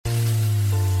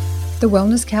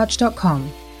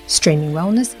thewellnesscouch.com, streaming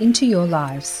wellness into your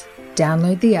lives.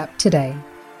 Download the app today.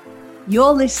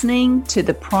 You're listening to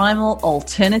the Primal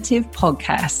Alternative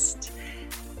Podcast.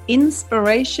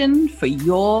 Inspiration for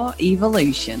your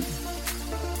evolution.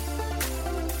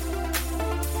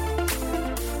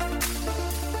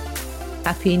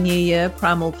 Happy New Year,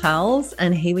 Primal Pals.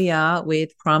 And here we are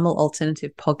with Primal Alternative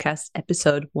Podcast,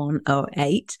 episode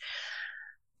 108.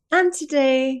 And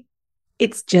today,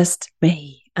 it's just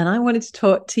me. And I wanted to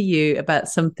talk to you about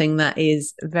something that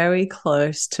is very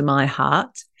close to my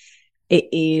heart. It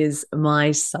is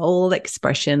my soul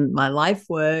expression, my life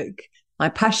work, my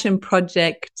passion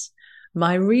project,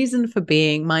 my reason for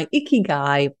being, my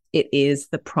ikigai. It is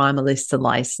the Primalista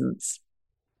license.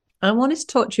 I wanted to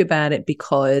talk to you about it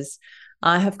because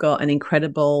I have got an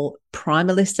incredible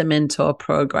Primalista mentor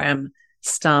program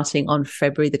starting on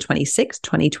February the 26th,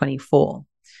 2024.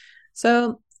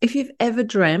 So if you've ever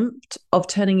dreamt of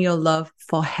turning your love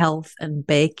for health and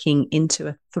baking into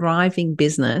a thriving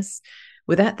business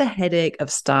without the headache of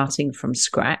starting from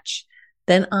scratch,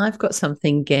 then I've got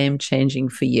something game-changing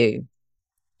for you.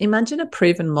 Imagine a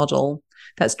proven model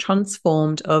that's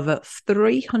transformed over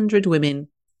 300 women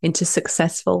into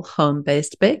successful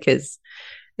home-based bakers.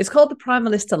 It's called the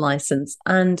Primalista license,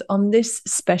 and on this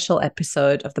special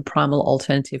episode of the Primal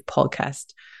Alternative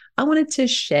Podcast, I wanted to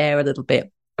share a little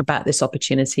bit about this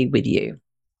opportunity with you.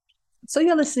 So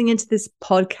you're listening into this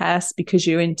podcast because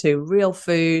you're into real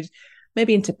food,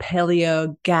 maybe into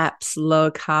paleo, GAPS,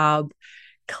 low carb,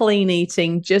 clean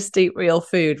eating, just eat real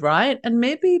food, right? And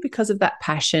maybe because of that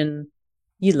passion,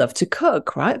 you love to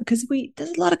cook, right? Because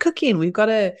there's a lot of cooking. We've got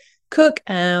to cook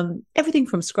everything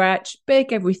from scratch,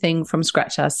 bake everything from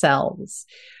scratch ourselves.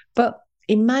 But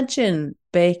imagine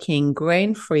baking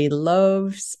grain-free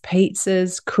loaves,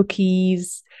 pizzas,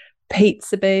 cookies,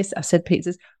 pizza base, I said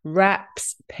pizzas,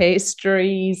 wraps,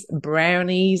 pastries,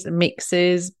 brownies,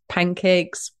 mixes,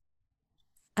 pancakes,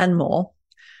 and more,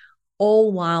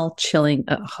 all while chilling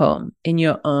at home in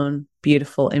your own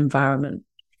beautiful environment.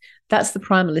 That's the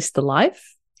Primalista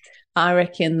life. I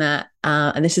reckon that,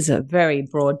 and this is a very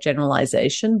broad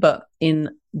generalization, but in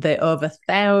the over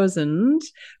 1,000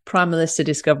 Primalista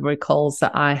discovery calls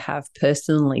that I have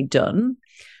personally done,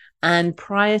 and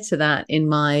prior to that in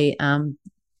my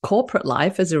corporate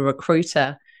life as a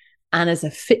recruiter and as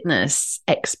a fitness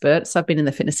expert. So I've been in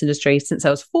the fitness industry since I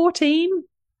was 14.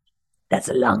 That's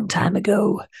a long time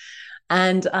ago.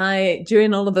 And I,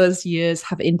 during all of those years,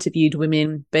 have interviewed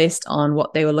women based on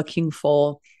what they were looking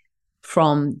for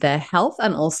from their health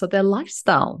and also their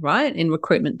lifestyle, right? In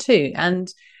recruitment too.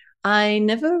 And I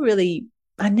never met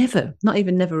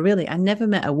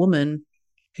a woman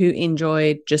who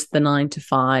enjoyed just the 9 to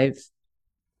 5,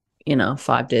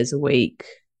 5 days a week,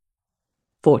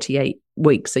 48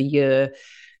 weeks a year,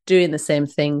 doing the same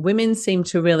thing. Women seem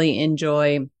to really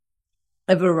enjoy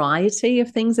a variety of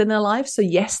things in their life. So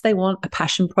yes, they want a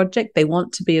passion project. They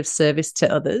want to be of service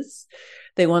to others.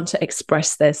 They want to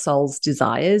express their soul's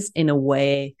desires in a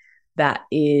way that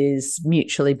is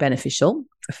mutually beneficial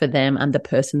for them and the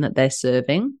person that they're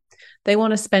serving. They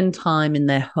want to spend time in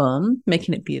their home,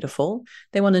 making it beautiful.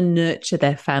 They want to nurture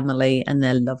their family and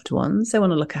their loved ones. They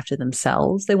want to look after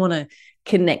themselves. They want to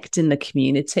connect in the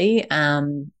community,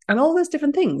 and all those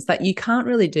different things that you can't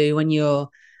really do when you're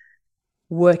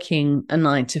working a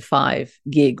 9 to 5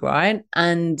 gig, right?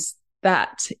 And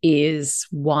that is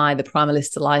why the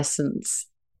Primalista license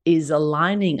is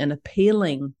aligning and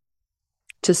appealing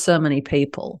to so many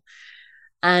people.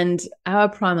 And our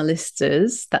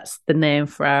Primalistas, that's the name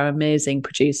for our amazing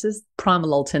producers,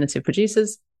 Primal Alternative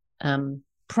Producers,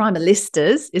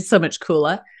 Primalistas is so much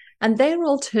cooler. And they're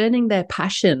all turning their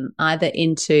passion either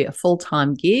into a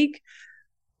full-time gig,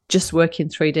 just working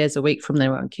 3 days a week from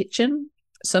their own kitchen.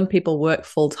 Some people work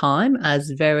full-time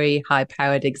as very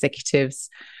high-powered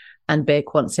executives and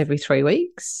bake once every 3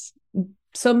 weeks.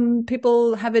 Some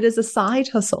people have it as a side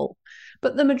hustle.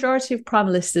 But the majority of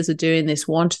Primalistas are doing this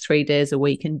 1 to 3 days a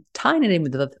week and tying it in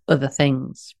with other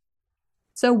things.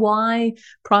 So why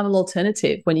Primal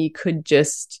Alternative when you could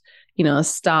just,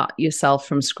 start yourself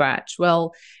from scratch?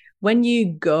 Well, when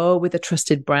you go with a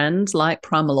trusted brand like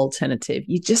Primal Alternative,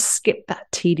 you just skip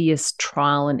that tedious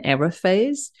trial and error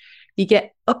phase. You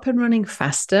get up and running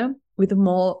faster with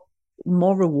more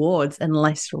rewards and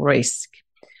less risk.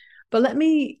 But let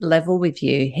me level with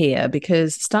you here,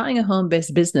 because starting a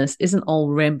home-based business isn't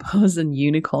all rainbows and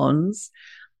unicorns.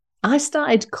 I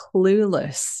started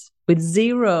clueless with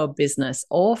zero business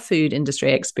or food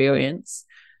industry experience,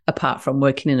 apart from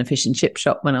working in a fish and chip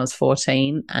shop when I was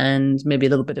 14 and maybe a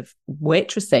little bit of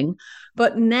waitressing.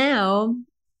 But now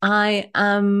I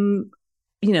am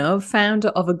founder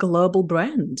of a global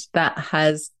brand that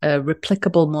has a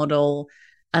replicable model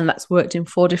and that's worked in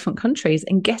 4 different countries.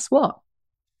 And guess what?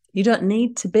 You don't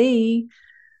need to be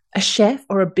a chef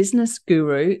or a business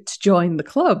guru to join the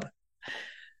club.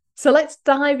 So let's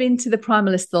dive into the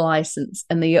Primalista license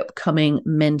and the upcoming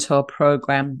mentor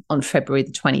program on February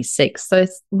the 26th. So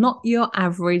it's not your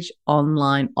average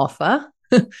online offer.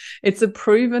 It's a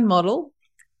proven model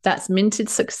that's minted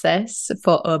success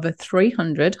for over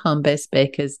 300 home-based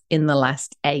bakers in the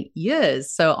last 8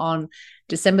 years. So on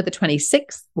December the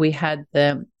 26th, we had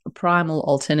the Primal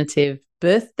Alternative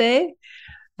birthday,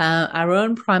 our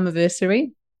own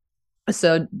Primaversary.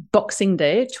 So Boxing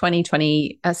Day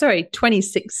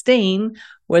 2016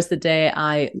 was the day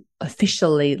I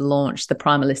officially launched the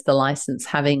Primalista license,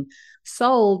 having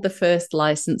sold the first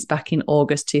license back in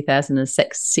August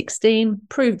 2016,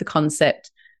 proved the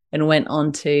concept, and went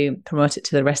on to promote it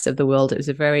to the rest of the world. It was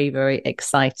a very, very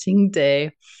exciting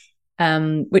day,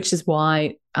 which is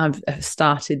why I've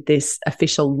started this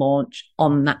official launch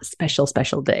on that special,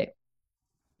 special day.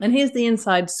 And here's the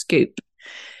inside scoop.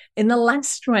 In the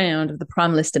last round of the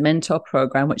Primalista Mentor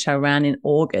Program, which I ran in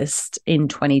August in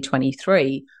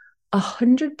 2023,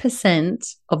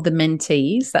 100% of the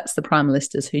mentees, that's the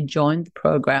Primalistas who joined the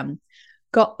program,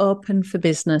 got open for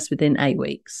business within 8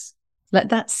 weeks. Let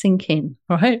that sink in,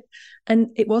 right?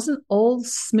 And it wasn't all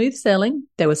smooth sailing.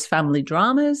 There was family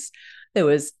dramas. There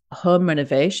was home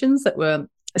renovations that were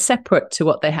separate to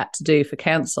what they had to do for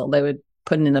council. They were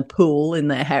putting in a pool in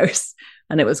their house,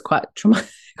 and it was quite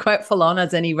full on,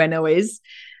 as any reno is.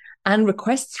 And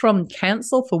requests from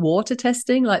council for water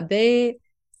testing, like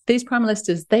these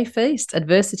Primalistas, they faced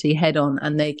adversity head on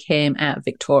and they came out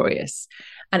victorious.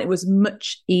 And it was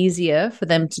much easier for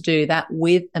them to do that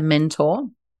with a mentor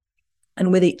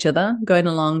and with each other, going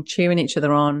along, cheering each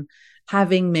other on,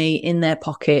 having me in their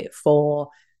pocket for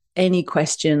any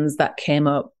questions that came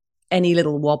up, any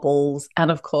little wobbles,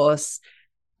 and of course,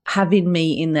 having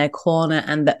me in their corner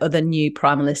and the other new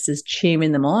Primalistas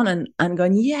cheering them on and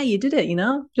going, yeah, you did it,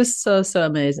 just so, so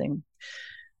amazing.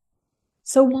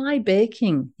 So why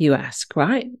baking, you ask,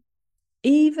 right?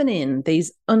 Even in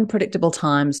these unpredictable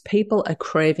times, people are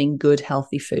craving good,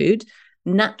 healthy food.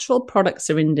 Natural products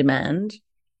are in demand.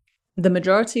 The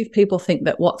majority of people think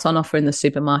that what's on offer in the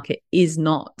supermarket is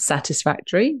not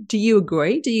satisfactory. Do you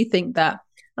agree? Do you think that?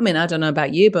 I mean, I don't know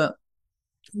about you, but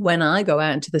when I go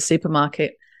out into the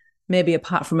supermarket, maybe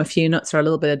apart from a few nuts or a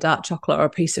little bit of dark chocolate or a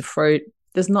piece of fruit,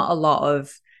 there's not a lot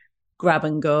of grab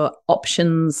and go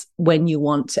options when you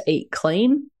want to eat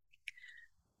clean.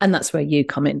 And that's where you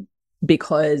come in,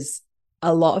 because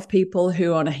a lot of people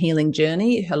who are on a healing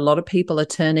journey, a lot of people are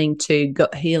turning to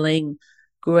gut healing,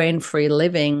 grain-free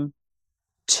living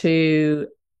to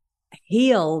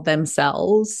heal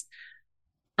themselves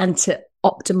and to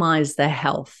optimize their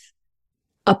health,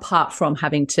 apart from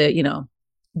having to,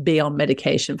 be on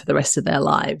medication for the rest of their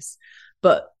lives.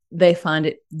 But they find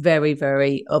it very,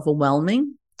 very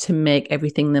overwhelming to make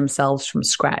everything themselves from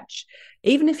scratch.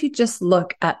 Even if you just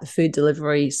look at the food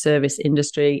delivery service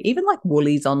industry, even like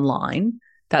Woolies online,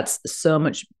 that's so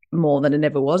much more than it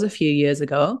ever was a few years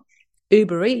ago.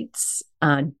 Uber Eats,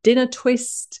 Dinner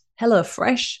Twist,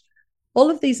 HelloFresh, all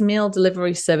of these meal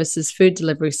delivery services, food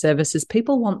delivery services,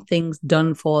 people want things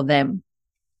done for them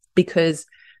because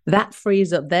that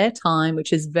frees up their time,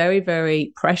 which is very,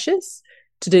 very precious,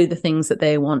 to do the things that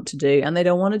they want to do. And they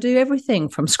don't want to do everything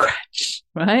from scratch,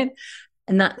 right?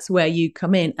 And that's where you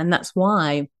come in. And that's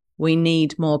why we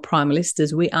need more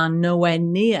Primalistas. We are nowhere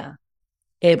near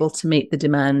able to meet the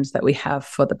demands that we have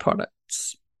for the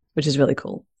products, which is really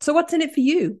cool. So what's in it for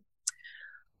you?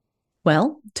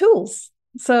 Well, tools.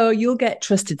 So you'll get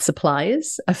trusted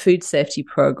suppliers, a food safety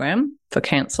program for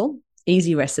council,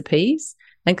 easy recipes,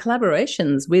 and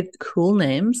collaborations with cool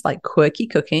names like Quirky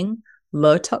Cooking,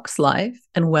 Low Tox Life,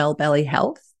 and Well Belly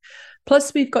Health.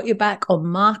 Plus, we've got your back on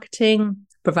marketing,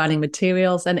 providing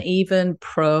materials, and even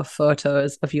pro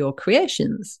photos of your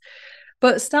creations.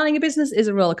 But starting a business is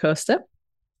a roller coaster.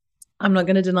 I'm not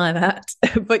going to deny that,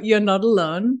 but you're not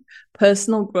alone.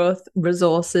 Personal growth,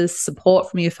 resources,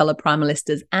 support from your fellow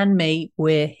Primalistas, and me,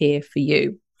 we're here for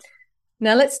you.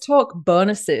 Now let's talk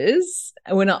bonuses.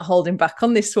 We're not holding back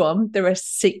on this one. There are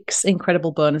 6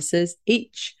 incredible bonuses.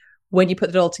 Each, when you put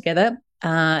it all together,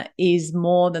 is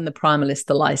more than the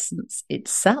Primalista license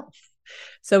itself.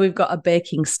 So we've got a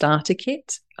baking starter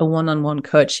kit, a one-on-one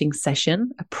coaching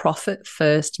session, a profit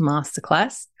first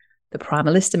masterclass, the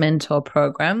Primalista mentor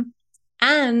program,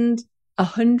 and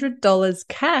 $100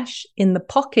 cash in the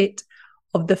pocket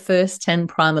of the first 10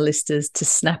 Primalistas to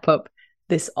snap up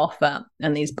this offer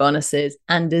and these bonuses,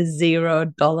 and a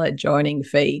 $0 joining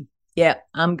fee. Yeah,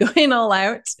 I'm going all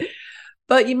out.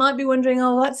 But you might be wondering,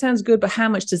 oh, that sounds good, but how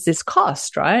much does this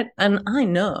cost, right? And I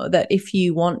know that if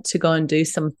you want to go and do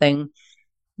something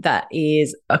that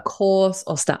is a course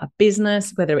or start a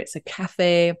business, whether it's a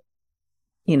cafe,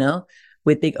 you know,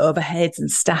 with big overheads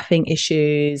and staffing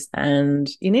issues, and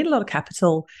you need a lot of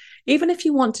capital. Even if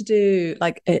you want to do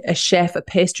like a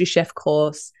pastry chef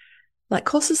course, like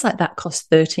courses like that cost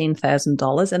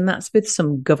 $13,000, and that's with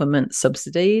some government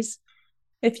subsidies.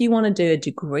 If you want to do a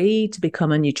degree to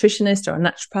become a nutritionist or a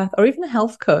naturopath or even a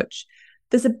health coach,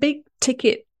 there's a big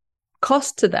ticket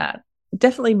cost to that.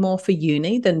 Definitely more for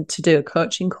uni than to do a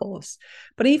coaching course.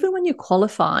 But even when you're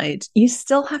qualified, you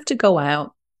still have to go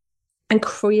out and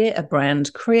create a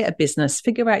brand, create a business,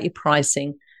 figure out your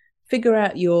pricing, figure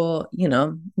out your,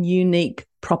 unique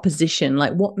proposition,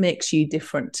 like what makes you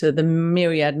different to the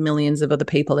myriad millions of other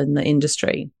people in the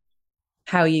industry.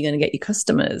 How are you going to get your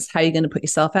customers? How are you going to put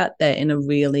yourself out there in a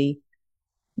really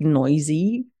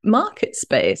noisy market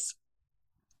space?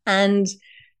 And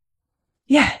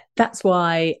yeah, that's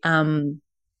why I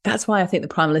think the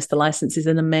Primalista license is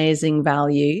an amazing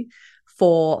value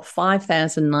for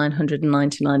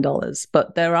 $5,999.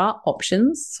 But there are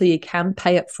options, so you can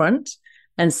pay up front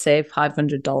and save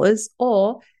 $500,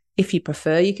 or if you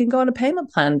prefer, you can go on a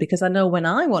payment plan, because I know when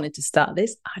I wanted to start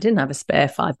this, I didn't have a spare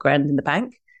 $5,000 in the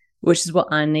bank, which is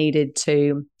what I needed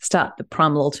to start the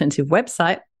Primal Alternative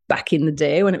website back in the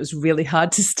day when it was really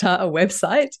hard to start a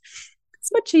website.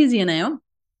 It's much easier now.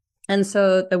 And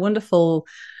so the wonderful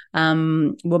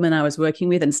woman I was working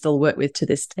with and still work with to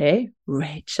this day,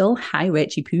 Rachel, hi,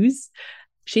 Rachie Poos,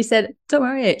 she said, don't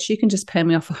worry, H, you can just pay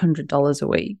me off $100 a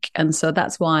week. And so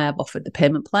that's why I've offered the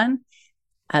payment plan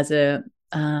as a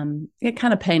kind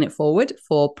of paying it forward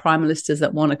for Primalistas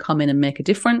that want to come in and make a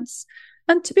difference.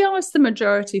 And to be honest, the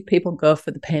majority of people go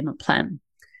for the payment plan.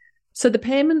 So the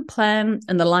payment plan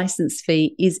and the license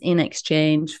fee is in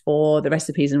exchange for the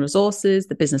recipes and resources,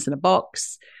 the business in a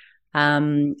box.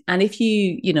 And if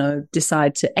you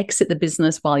decide to exit the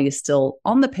business while you're still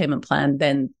on the payment plan,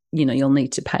 then, you'll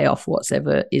need to pay off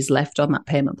whatever is left on that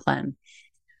payment plan.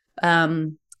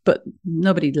 But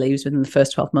nobody leaves within the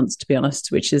first 12 months, to be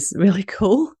honest, which is really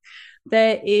cool.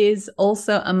 There is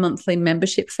also a monthly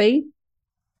membership fee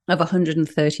of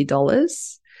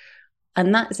 $130.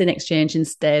 And that's in exchange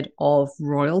instead of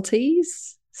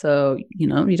royalties. So, you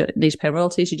don't need to pay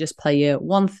royalties. You just pay your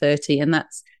 $130, and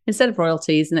that's instead of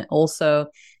royalties. And it also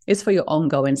is for your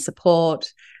ongoing support,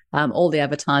 all the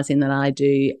advertising that I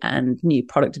do and new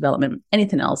product development,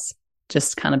 anything else,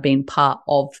 just kind of being part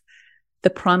of the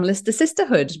Primalista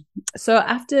sisterhood. So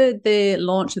after the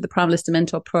launch of the Primalista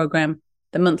Mentor Program,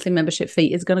 the monthly membership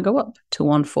fee is going to go up to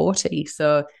 $140.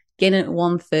 So getting it at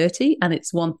 $130, and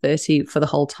it's $130 for the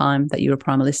whole time that you're a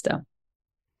Primalista,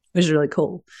 which is really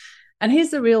cool. And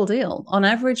here's the real deal. On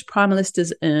average,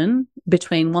 Primalistas earn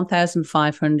between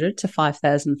 $1,500 to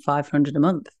 $5,500 a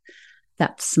month.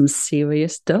 That's some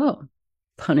serious dough,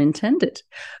 pun intended.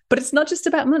 But it's not just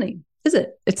about money, is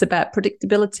it? It's about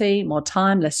predictability, more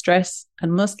time, less stress,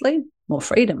 and mostly more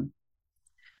freedom,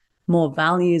 more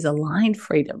values-aligned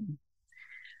freedom.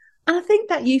 And I think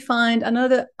that I know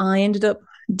that I ended up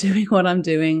doing what I'm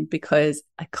doing because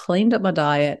I cleaned up my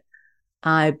diet.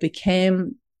 I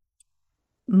became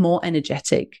more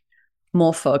energetic,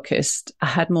 more focused. I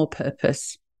had more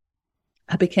purpose.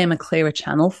 I became a clearer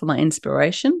channel for my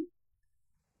inspiration.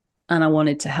 And I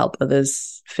wanted to help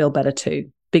others feel better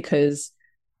too, because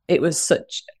it was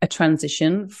such a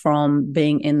transition from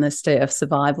being in the state of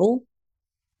survival.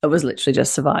 It was literally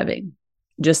just surviving,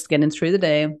 just getting through the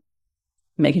day,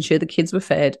 making sure the kids were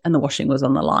fed and the washing was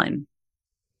on the line,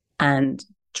 and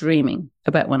dreaming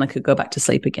about when I could go back to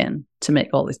sleep again to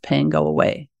make all this pain go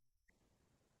away.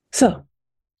 So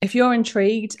if you're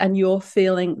intrigued and you're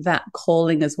feeling that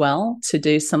calling as well to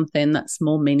do something that's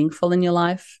more meaningful in your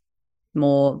life,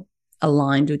 more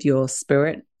aligned with your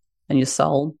spirit and your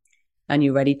soul, and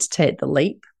you're ready to take the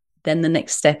leap, then the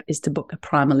next step is to book a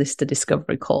Primalista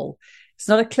discovery call. It's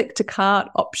not a click to cart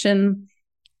option.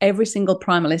 Every single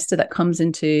Primalista that comes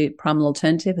into Primal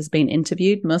Alternative has been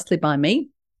interviewed, mostly by me.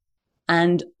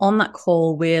 And on that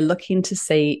call, we're looking to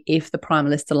see if the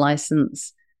Primalista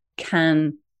license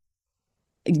can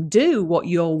do what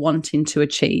you're wanting to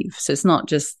achieve. So it's not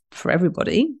just for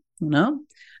everybody,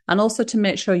 and also to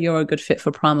make sure you're a good fit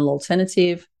for Primal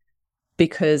Alternative,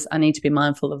 because I need to be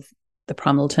mindful of the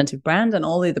Primal Alternative brand and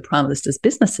all the other Primalistas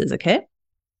businesses, okay?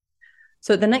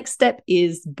 So the next step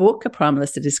is book a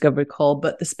Primalista discovery call,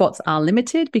 but the spots are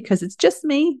limited because it's just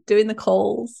me doing the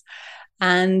calls,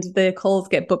 and the calls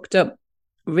get booked up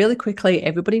really quickly.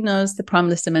 Everybody knows the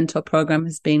Primalista Mentor Program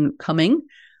has been coming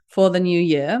for the new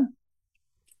year.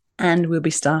 and we'll be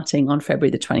starting on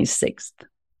February the 26th.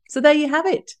 So there you have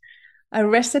it. A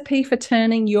recipe for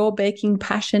turning your baking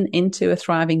passion into a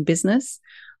thriving business.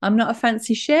 I'm not a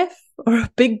fancy chef or a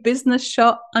big business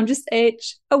shot. I'm just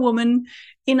H, a woman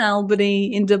in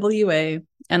Albany in WA,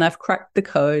 and I've cracked the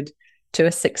code to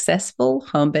a successful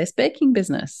home-based baking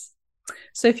business.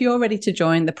 So if you're ready to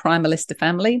join the Primalista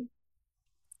family,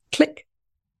 click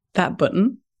that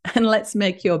button and let's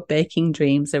make your baking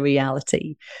dreams a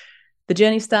reality. The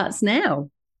journey starts now.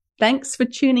 Thanks for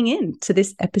tuning in to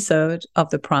this episode of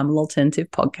the Primal Alternative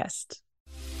Podcast.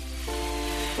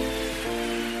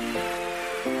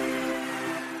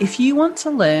 If you want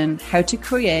to learn how to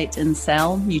create and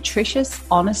sell nutritious,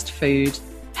 honest food,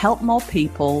 help more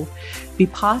people, be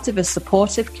part of a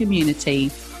supportive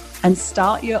community, and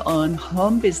start your own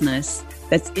home business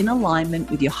that's in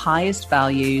alignment with your highest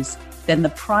values, then the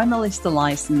Primalista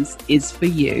license is for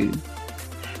you.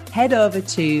 Head over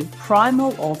to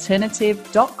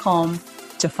primalalternative.com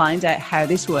to find out how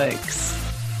this works.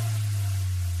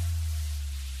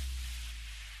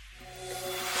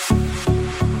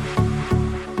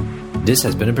 This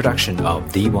has been a production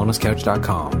of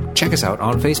TheWellnessCouch.com. Check us out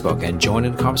on Facebook and join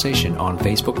in the conversation on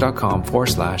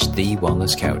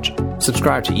Facebook.com/TheWellnessCouch.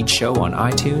 Subscribe to each show on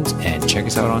iTunes and check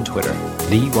us out on Twitter.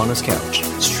 The Wellness Couch,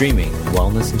 streaming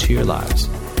wellness into your lives.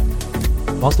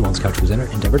 Whilst the Wellness Couch presenter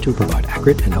endeavor to provide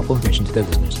accurate and helpful information to their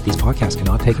listeners, these podcasts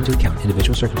cannot take into account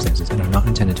individual circumstances and are not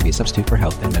intended to be a substitute for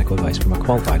health and medical advice from a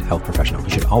qualified health professional. You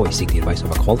should always seek the advice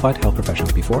of a qualified health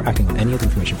professional before acting on any of the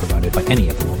information provided by any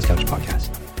of the Wellness Couch podcasts.